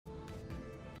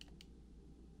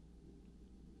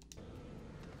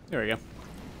There we go.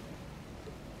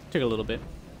 Took a little bit.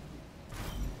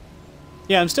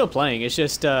 Yeah, I'm still playing. It's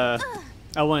just, I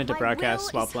wanted to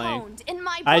broadcast while playing.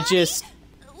 I just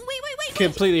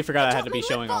completely forgot I had to be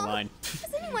showing online.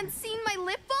 Has anyone seen my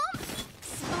lip balm?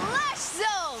 Splash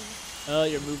zone! Oh,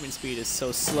 your movement speed is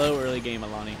so slow early game,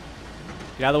 Alani.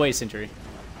 Get out of the way, Sentry.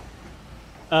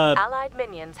 Allied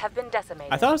minions have been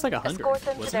decimated. I thought it was like 100, Escort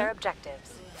them to wasn't their it?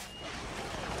 objectives.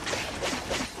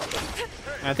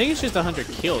 I think it's just 100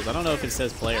 kills. I don't know if it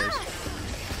says players.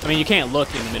 I mean, you can't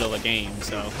look in the middle of a game,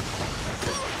 so...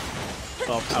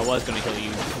 Well, I was going to kill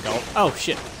you, adult. Oh,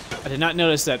 shit. I did not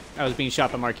notice that I was being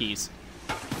shot by Marquise.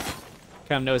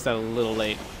 Kind of noticed that a little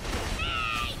late.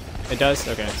 It does?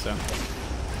 Okay, so...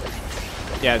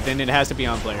 Yeah, then it has to be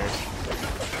on players.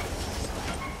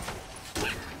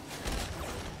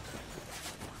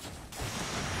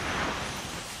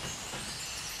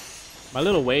 My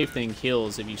little wave thing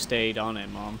kills if you stayed on it,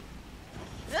 Mom.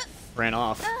 Ran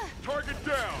off. Target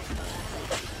down.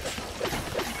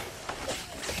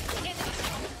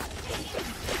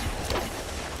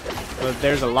 Well,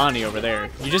 there's a Lonnie over there.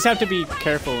 You just have to be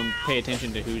careful and pay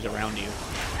attention to who's around you.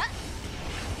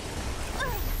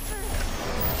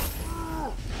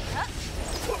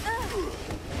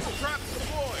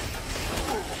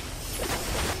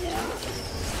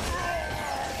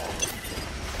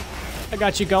 I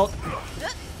got you, Galt.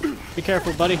 Be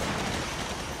careful, buddy.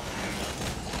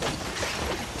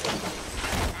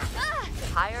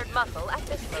 Hired muscle at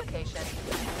this location.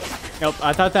 Nope,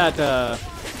 I thought that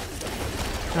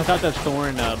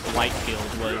Thorn Blight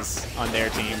field was on their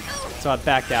team, so I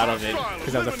backed out of it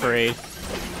because I was afraid.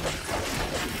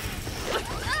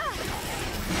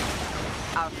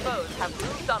 Our foes have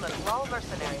moved on a small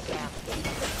mercenary camp.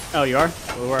 Oh, you are?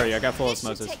 Well, where are you? I got full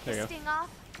osmosis. There you go.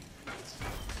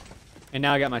 And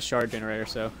now I got my shard generator,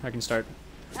 so I can start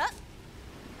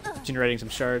generating some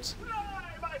shards.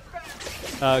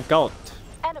 Galt.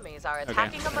 Enemies are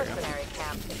attacking a mercenary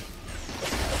camp.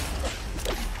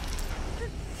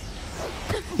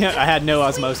 Yeah, I had no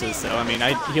osmosis, so I mean,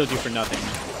 I healed you for nothing,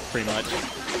 pretty much.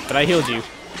 But I healed you.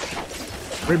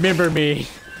 Remember me.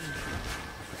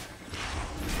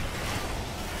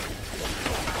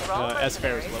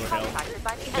 Esper is lower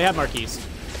health. They have Marquise.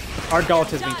 Our Galt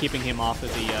has been keeping him off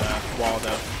of the wall,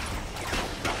 though.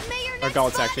 Our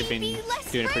Galt's actually been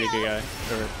doing a pretty good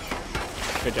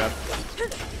job.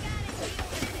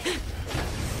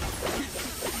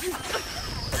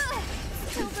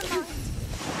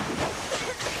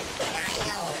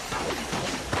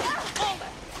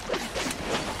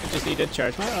 I just need to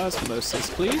charge my osmosis,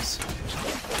 please.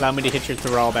 Allow me to hit your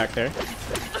thrall back there.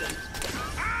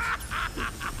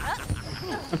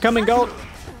 I'm coming, Galt.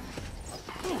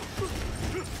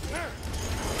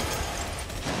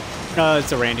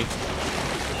 It's a Randy.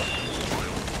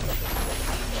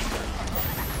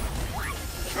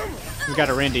 We got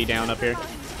a Randy down up here.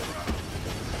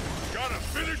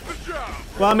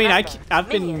 Well, I mean, I've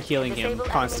been healing him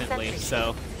constantly,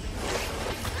 so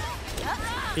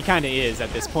he kind of is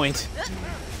at this point.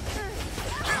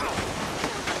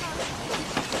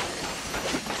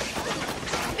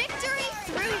 Victory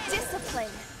through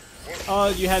discipline. Oh,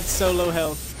 you had so low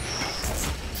health.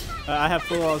 I have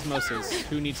full osmosis.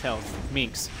 Who needs health?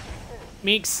 Meeks.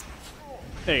 Meeks.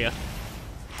 There you go.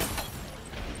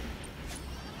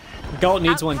 Galt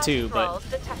needs one too, but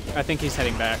I think he's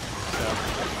heading back. So.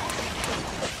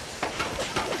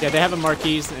 Yeah, they have a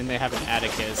Marquise and they have an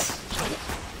Atticus.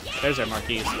 There's our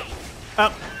Marquise.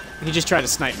 Oh, he just tried to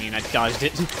snipe me and I dodged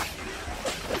it.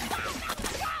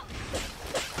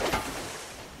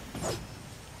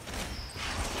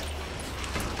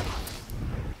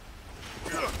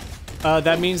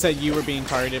 That means that you were being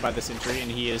targeted by the sentry and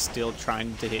he is still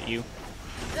trying to hit you.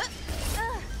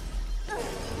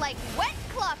 Like wet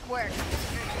clockwork.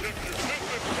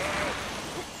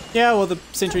 Yeah, well, the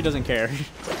sentry doesn't care.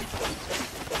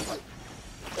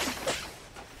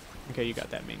 Okay, you got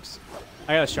that, Minx.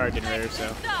 I got a shard generator,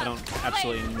 so I don't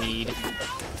absolutely need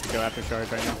to go after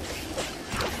shards right now.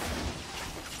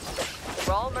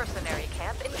 Brawl mercenary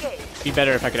camp engaged. It'd be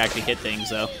better if I could actually hit things,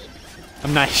 though.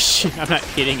 I'm not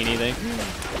hitting anything.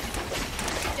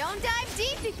 Don't dive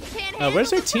deep if you can't handle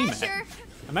Where's their the team pressure. at?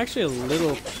 I'm actually a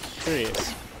little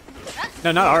curious.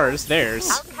 No, not ours. Theirs.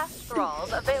 Outcast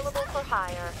thralls available for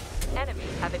hire.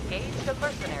 Enemies have engaged a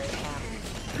mercenary camp.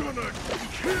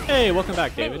 Hey, welcome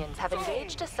back, David. Minions have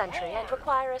engaged a sentry and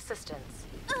require assistance.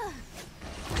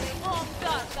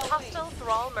 Hostile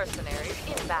thrall mercenaries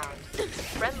inbound.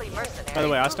 Friendly mercenaries. By the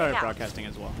way, I started moving out. broadcasting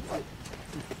as well.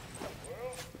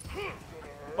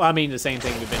 Well, I mean the same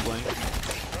thing we've been playing.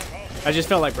 I just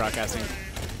felt like broadcasting.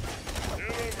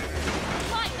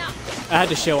 I had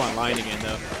to show online again,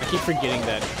 though. I keep forgetting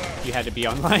that you had to be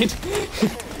online.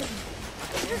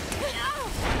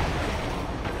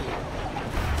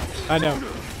 I know.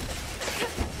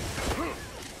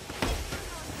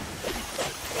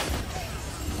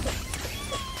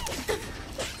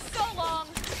 So long.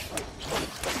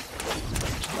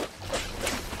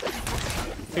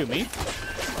 Who, me?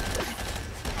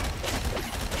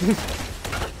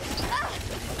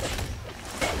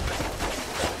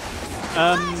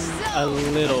 A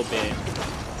little bit. A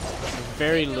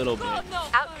very little bit.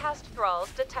 Outcast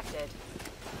thralls detected.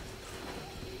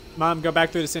 Mom, go back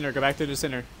through the center. Go back through the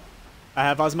center. I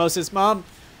have osmosis, Mom.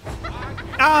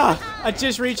 Ah! I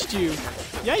just reached you.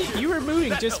 Yeah, you were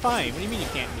moving just fine. What do you mean you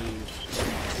can't move?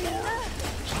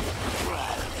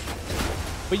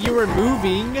 But you were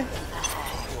moving.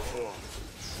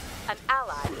 An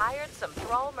ally hired some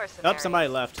thrall mercenaries. Oh, somebody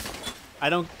left.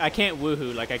 I can't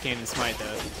woohoo like I can in Smite,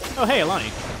 though. Oh, hey, Alani.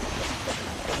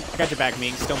 I got your back,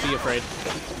 Minx. Don't be afraid.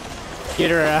 Get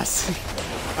her ass.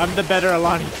 I'm the better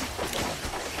Alani.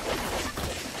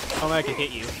 Only I can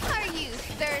hit you. Are you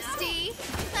thirsty?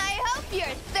 I hope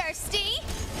you're thirsty.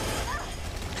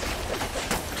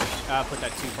 I put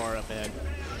that too far up ahead.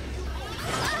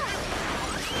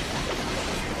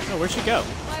 Oh, where'd she go?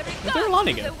 Where'd their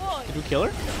Alani go? Did we kill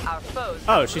her? Our foes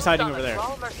Oh, she's hiding on over a there.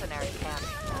 thrall mercenary camp.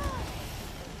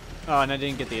 Oh, and I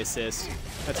didn't get the assist.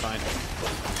 That's fine.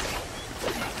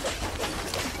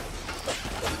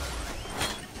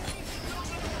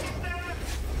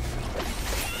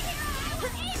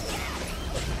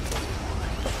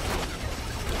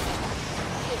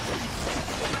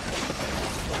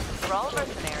 Thrall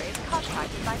mercenaries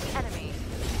contacted by the enemy.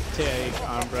 Take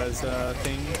Ambra's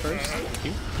thing first. Thank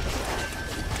you.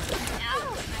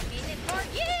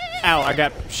 Ow, I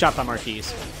got shot by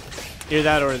Marquise. Either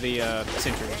that or the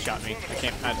sentry shot me.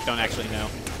 I don't actually know.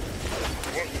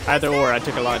 Either or, I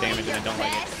took a lot of damage and I don't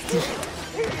like it.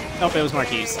 Oh, it was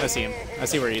Marquise. I see him. I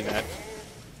see where he's at.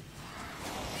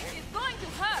 It's going to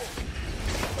hurt.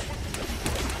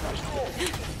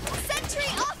 Sentry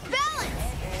off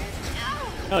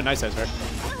balance. Oh, nice Ezra.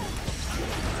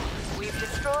 We've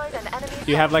destroyed an enemy.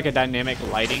 Do you have like a dynamic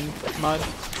lighting mod?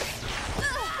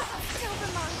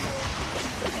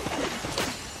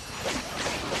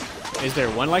 Is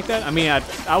there one like that? I mean,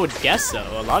 I would guess so.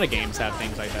 A lot of games have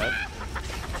things like that.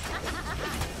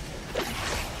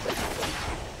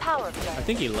 Power play. I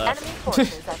think he left. Enemy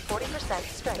forces at 40%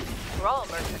 strength. Thrall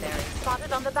mercenaries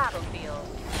spotted on the battlefield.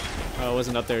 Oh, I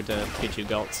wasn't up there to get you,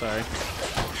 Galt. Sorry.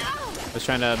 I was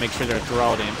trying to make sure their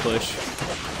thrall didn't push.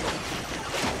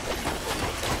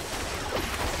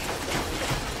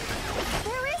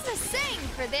 There is a saying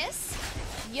for this.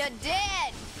 You're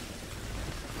dead.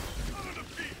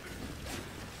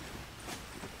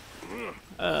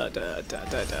 Da da da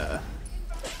da. Da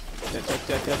da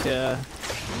da da da.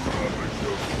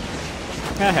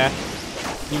 Haha.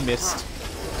 You missed.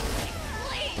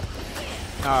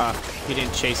 Ah, he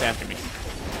didn't chase after me.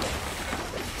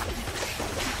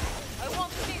 I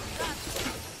won't leave that.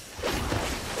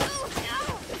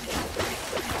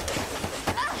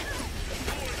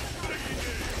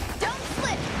 Don't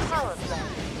slip. Power play.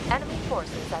 Enemy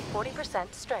forces at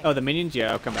 40% strength. Oh, the minions?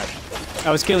 Yeah, I'll come back.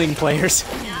 I was killing players.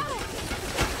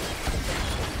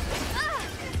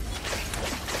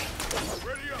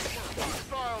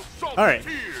 Alright.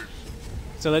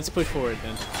 So let's push forward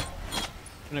then.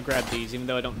 I'm gonna grab these, even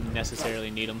though I don't necessarily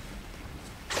need them.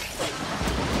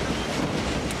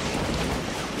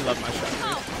 Love my shot.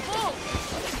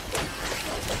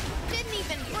 Didn't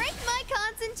even break my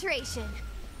concentration.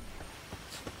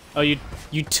 Oh, you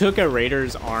took a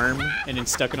raider's arm and then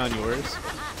stuck it on yours?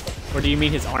 Or do you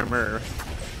mean his armor?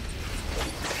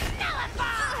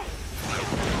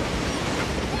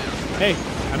 Hey,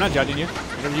 I'm not judging you.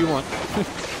 Whatever you want.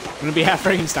 I'm gonna be half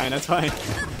Frankenstein, that's fine.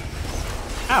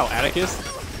 Ow, Atticus.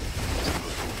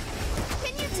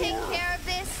 Can you take care of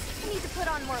this? I need to put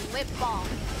on more lip balm.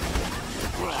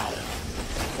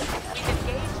 We've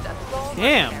engaged a thrall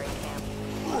Damn. mercenary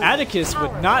camp. Atticus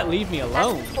would not leave me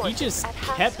alone. He just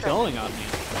kept going on me.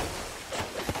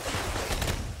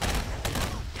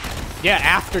 Yeah,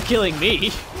 after killing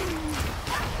me.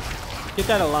 Get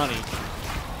that Alani.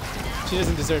 She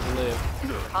doesn't deserve to live.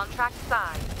 Contract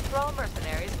signed. Thrall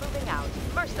mercenaries moving out.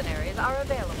 Mercenaries are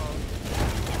available.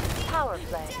 Power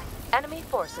play. Enemy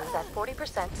forces at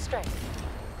 40% strength.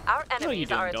 Our What are you enemies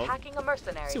doing, are Dalt? attacking a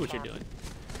mercenary See what you're camp.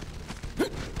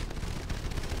 doing.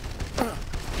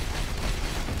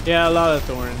 Yeah, a lot of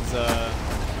Thorns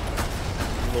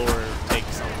lore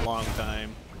takes a long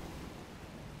time.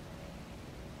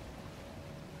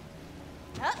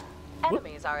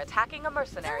 Enemies are attacking a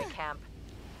mercenary camp.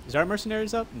 Is our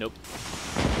mercenaries up? Nope.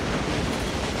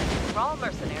 Thrall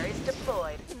mercenaries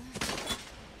deployed.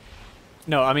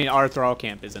 No, I mean our Thrall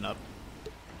camp isn't up.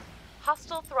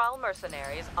 Hostile Thrall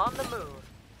mercenaries on the move.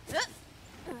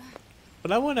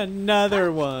 But I want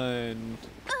another one.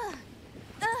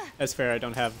 That's fair. I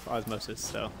don't have osmosis,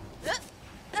 so.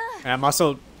 And I'm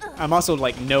also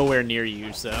like nowhere near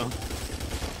you, so.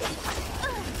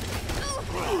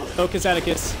 Focus,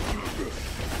 Atticus.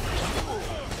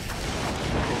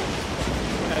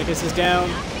 Atticus is down.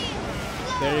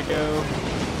 There you go.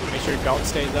 Make sure Galt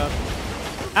stays up.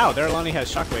 Ow, their Alani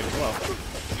has shockwave as well.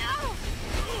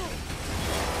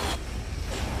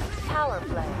 Power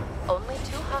play. Only 2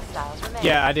 hostiles remain.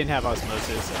 Yeah, I didn't have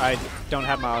osmosis. I don't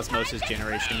have my osmosis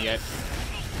generation yet.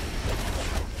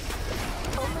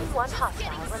 Only 1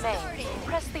 hostile remains.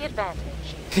 Press the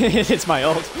advantage. It's my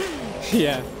ult.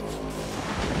 Yeah.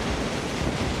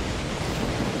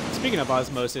 Speaking of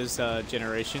osmosis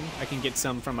generation, I can get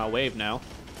some from my wave now.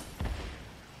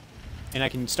 And I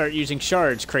can start using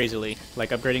shards crazily,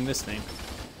 like upgrading this thing.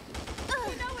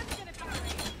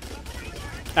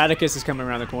 Atticus is coming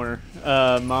around the corner.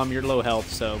 Mom, you're low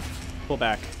health, so pull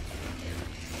back.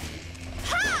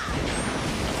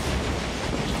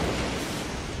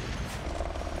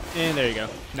 And there you go.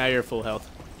 Now you're full health.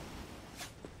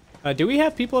 Do we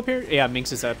have people up here? Yeah,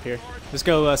 Minx is up here. Let's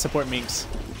go support Minx.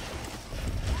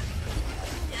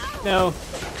 No,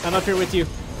 I'm up here with you.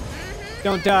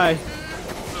 Don't die.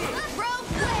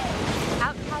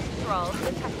 Outcast thralls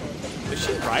detected. Did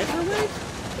she ride her wave?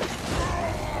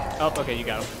 Oh, okay, you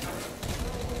got him.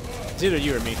 It's either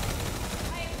you or me.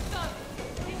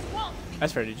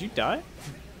 That's fair. Did you die?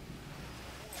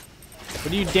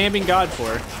 What are you damning God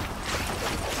for?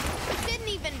 Didn't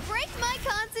even break my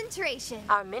concentration.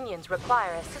 Our minions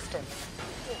require assistance.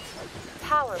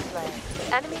 Power play.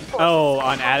 Enemy forces. Oh,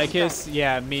 on Atticus?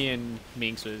 Yeah, me and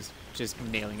Minx was just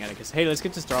nailing Atticus. Hey, let's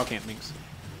get to Thrall Camp, Minx.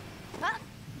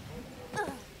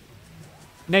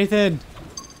 Nathan!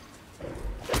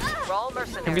 Thrall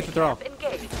mercenary Come get the Thrall. camp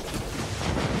engaged.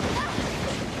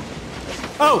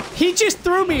 Oh, he just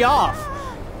threw me off!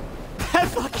 That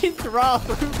fucking Thrall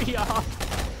threw me off.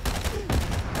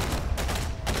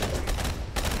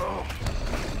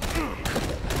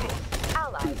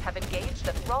 Allies have engaged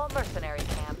a Thrall mercenary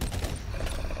camp.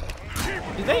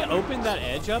 Did they open that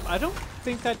edge up? I don't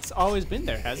think that's always been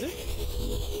there, has it?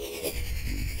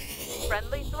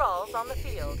 Friendly Thralls on the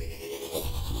field.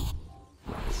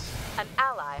 An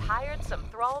ally hired some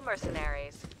Thrall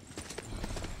mercenaries.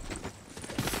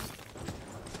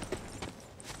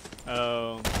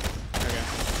 Oh, okay.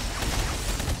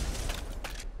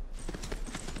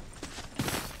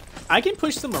 I can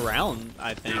push them around,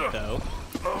 I think, though.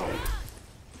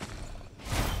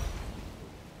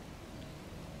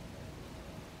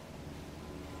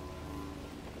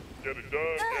 Get it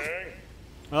done, gang.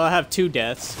 Well, I have 2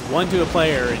 deaths. 1 to a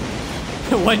player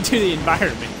and 1 to the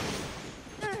environment.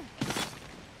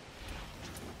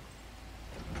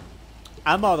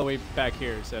 I'm all the way back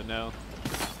here, so no.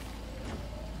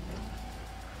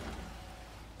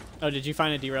 Oh, did you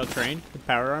find a derailed train with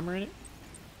power armor in it?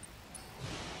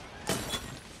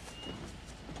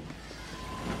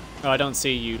 Oh, I don't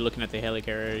see you looking at the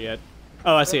helicarrier yet.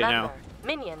 Oh, I see it now.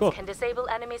 Minions Cool. can disable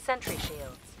enemy sentry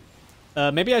shields.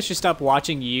 Maybe I should stop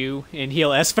watching you and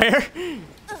heal S-Fair.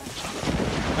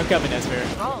 I'm coming, S-Fair.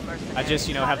 I just,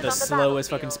 you know, have the slowest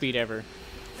fucking speed ever.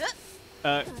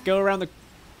 Go around the...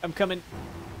 I'm coming.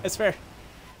 S-Fair.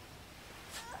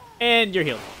 And you're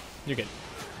healed. You're good.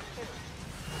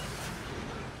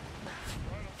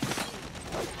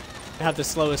 I have the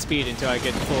slowest speed until I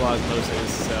get full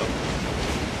osmosis, so...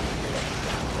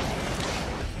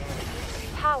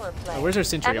 Power play. Oh, where's our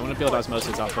sentry? I want to build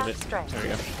osmosis off of it. There we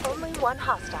go. Only 1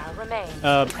 hostile remains.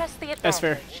 Press the That's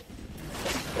fair. advantage.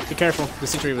 Be careful. The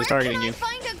sentry was targeting you.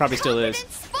 Probably still is.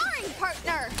 Sparring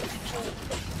partner.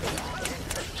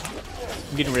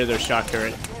 I'm getting rid of their shock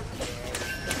turret.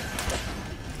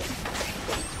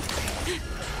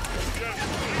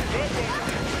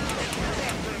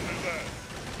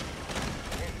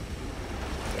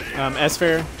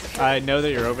 S-Fair, I know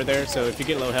that you're over there, so if you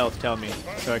get low health, tell me,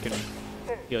 so I can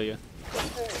heal you.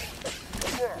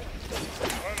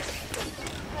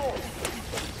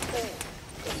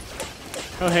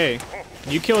 Oh, hey.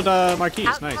 You killed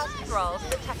Marquise. Nice. Outcast thralls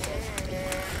detected.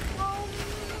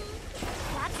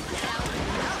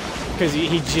 Because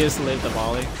he just lived the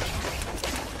volley.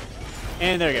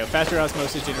 And there you go. Faster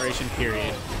osmosis generation,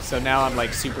 period. So now I'm,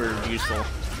 like, super useful.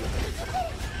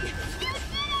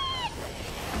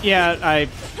 Yeah, I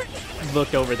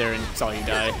looked over there and saw you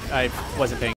die. I wasn't paying